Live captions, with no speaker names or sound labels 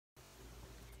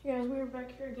Guys, we are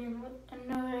back here again with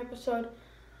another episode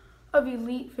of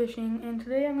Elite Fishing, and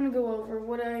today I'm gonna go over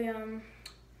what I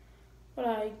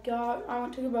got. I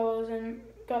went to Cabellas and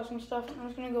got some stuff, and I'm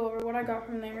just gonna go over what I got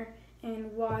from there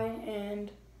and why,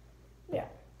 and yeah.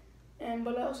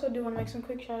 But I also do want to make some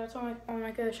quick shout outs. I want to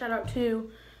make a shout out to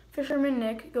Fisherman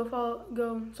Nick.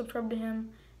 Go subscribe to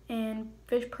him, and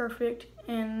Fish Perfect,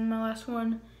 and my last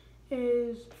one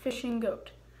is Fishing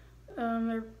Goat.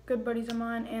 They're good buddies of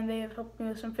mine, and they have helped me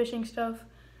with some fishing stuff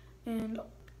and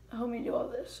helped me do all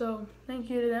this. So thank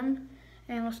you to them,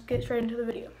 and let's get straight into the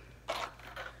video.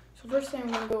 So first thing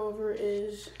I'm going to go over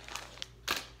is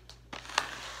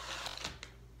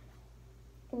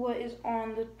what is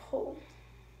on the pole.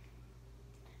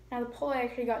 Now the pole I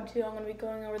actually got too. I'm going to be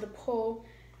going over the pole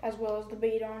as well as the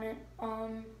bait on it,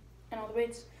 and all the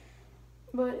baits.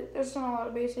 But there's not a lot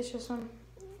of baits, it's just some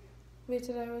baits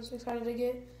that I was excited to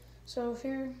get. So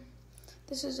here,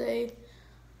 this is a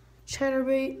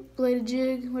chatterbait, bladed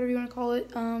jig, whatever you want to call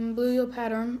it, bluegill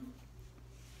pattern,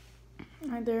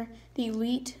 right there, the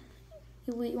elite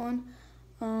one.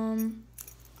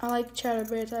 I like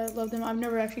chatterbaits, I love them. I've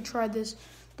never actually tried the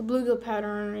bluegill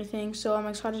pattern or anything, so I'm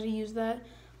excited to use that.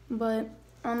 But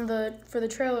for the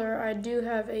trailer, I do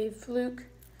have a fluke,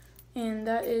 and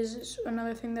that is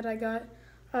another thing that I got.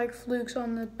 I like flukes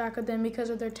on the back of them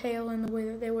because of their tail and the way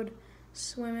that they would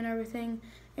swim and everything,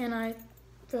 and I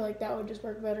feel like that would just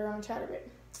work better on a chatterbait.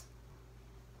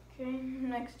 Okay,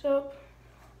 next up,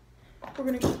 we're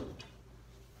gonna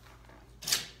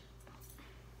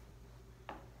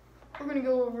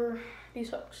go over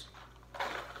these hooks.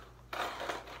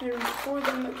 There's 4 of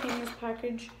them that came in this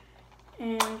package,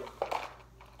 and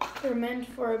they're meant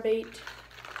for a bait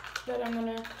that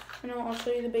I'll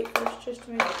show you the bait first just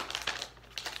to make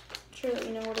sure that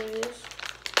you know what it is.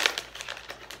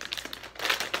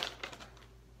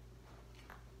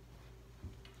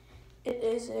 It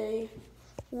is a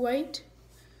white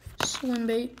swim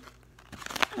bait.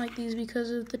 I like these because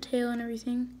of the tail and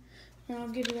everything. And I'll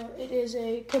give you that. It is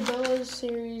a Cabellas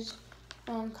series,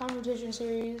 competition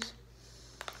series.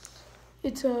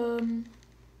 It's I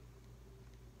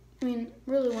mean,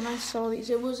 really, when I saw these,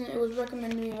 it was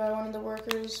recommended to me by one of the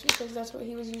workers because that's what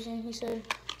he was using. He said,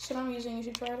 "That's what I'm using. You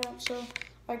should try it out." So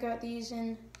I got these,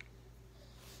 and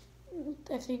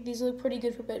I think these look pretty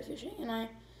good for bed fishing. And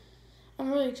I'm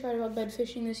really excited about bed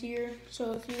fishing this year.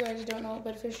 So if you guys don't know what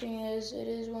bed fishing is, it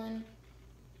is when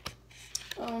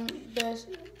bass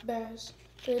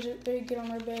they get on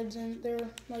their beds and they're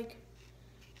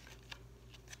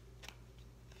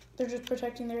just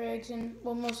protecting their eggs, and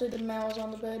well, mostly the male is on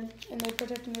the bed and they're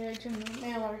protecting their eggs, and the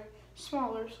male are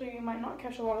smaller, so you might not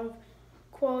catch a lot of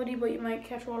quality, but you might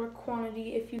catch a lot of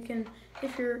quantity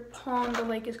if your pond or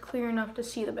lake is clear enough to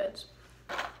see the beds.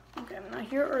 Okay, now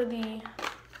here are the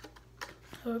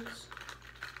hooks.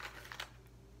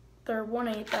 They're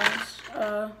 1/8 ounce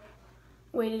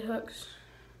weighted hooks.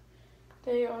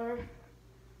 They are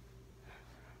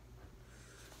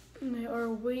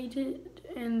weighted,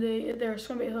 and they're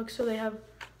swim bait hooks, so they have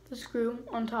the screw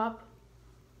on top.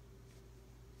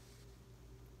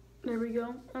 There we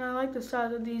go. And I like the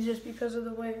size of these just because of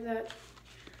the way that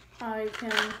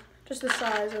just the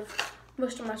size of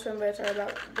most of my swim baits are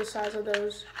about the size of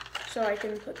those, so I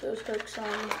can put those hooks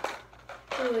on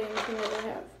really anything that I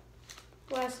have.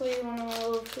 Lastly, one of my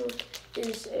little flukes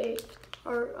is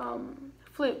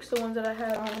flukes, the ones that I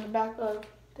had on the back of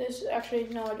this. Actually,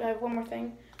 no, I have one more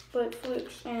thing, but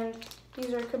flukes, and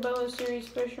these are Cabellas series,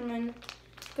 Fisherman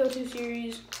Go-To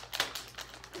series.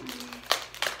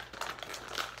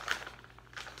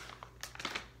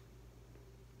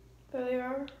 There they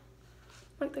are.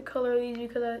 I like the color of these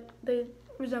because they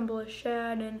resemble a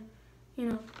shad, and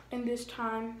in this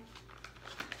time,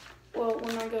 well,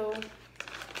 when I go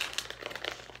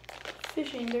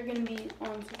fishing, they're going to be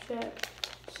on some shad.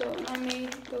 So I may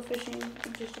go fishing,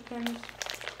 it just depends,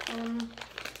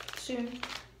 soon.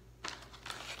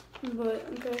 But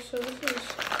okay, so this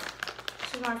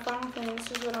is my final thing.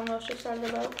 This is what I'm most excited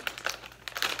about.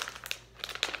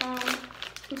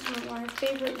 This is my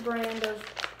favorite brand of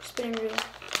spinning reel.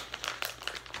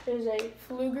 It is a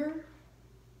Fluger,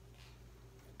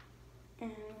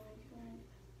 and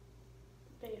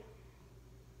beta.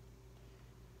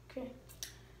 Okay,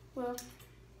 well,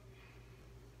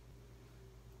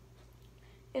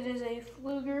 it is a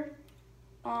Fluger.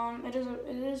 It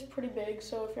is pretty big,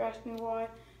 so if you're asking me why,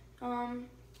 I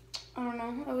don't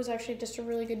know. It was actually just a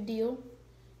really good deal.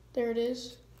 There it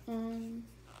is.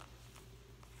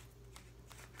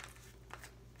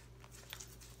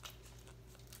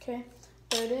 Okay,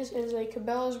 there it is. It is a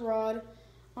Cabellas rod,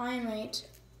 iron 8,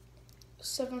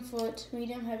 7 foot,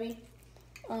 medium heavy.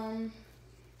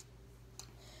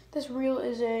 This reel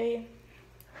is a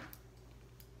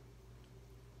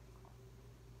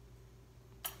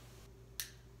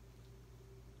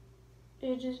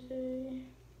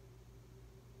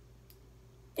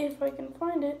if I can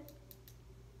find it,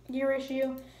 gear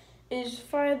ratio is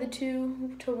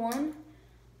 5:2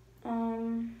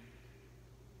 and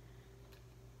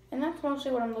that's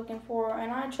mostly what I'm looking for.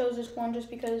 And I chose this one just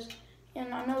because,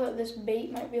 and I know that this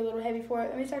bait might be a little heavy for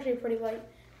it. I mean, it's actually a pretty light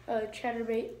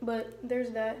chatterbait, but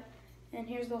there's that. And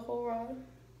here's the whole rod.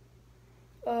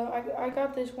 I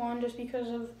got this one just because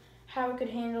of how it could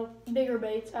handle bigger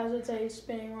baits, as it's a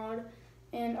spinning rod.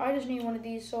 And I just need one of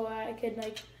these so I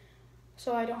could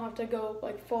so I don't have to go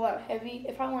full out heavy.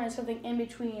 If I wanted something in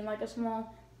between, like a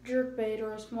small jerk bait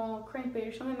or a small crankbait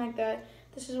or something like that,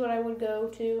 this is what I would go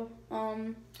to.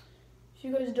 If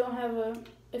you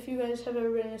guys have ever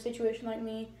been in a situation like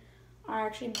me, I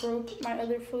actually broke my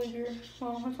other fluger.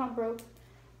 Well, it's not broke.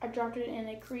 I dropped it in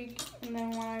a creek, and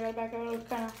then when I got back out, it was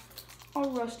kind of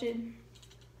all rusted.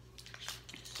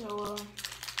 So,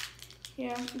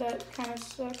 yeah, that kind of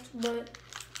sucked, but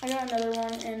I got another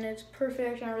one, and it's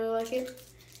perfect, and I really like it.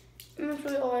 And that's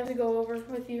really all I have to go over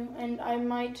with you, and I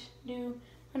might do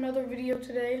another video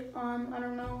today. I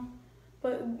don't know,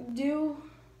 but do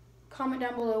comment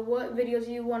down below what videos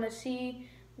you want to see,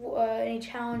 any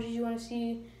challenges you want to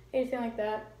see, anything like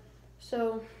that.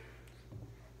 So,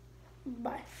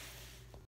 bye.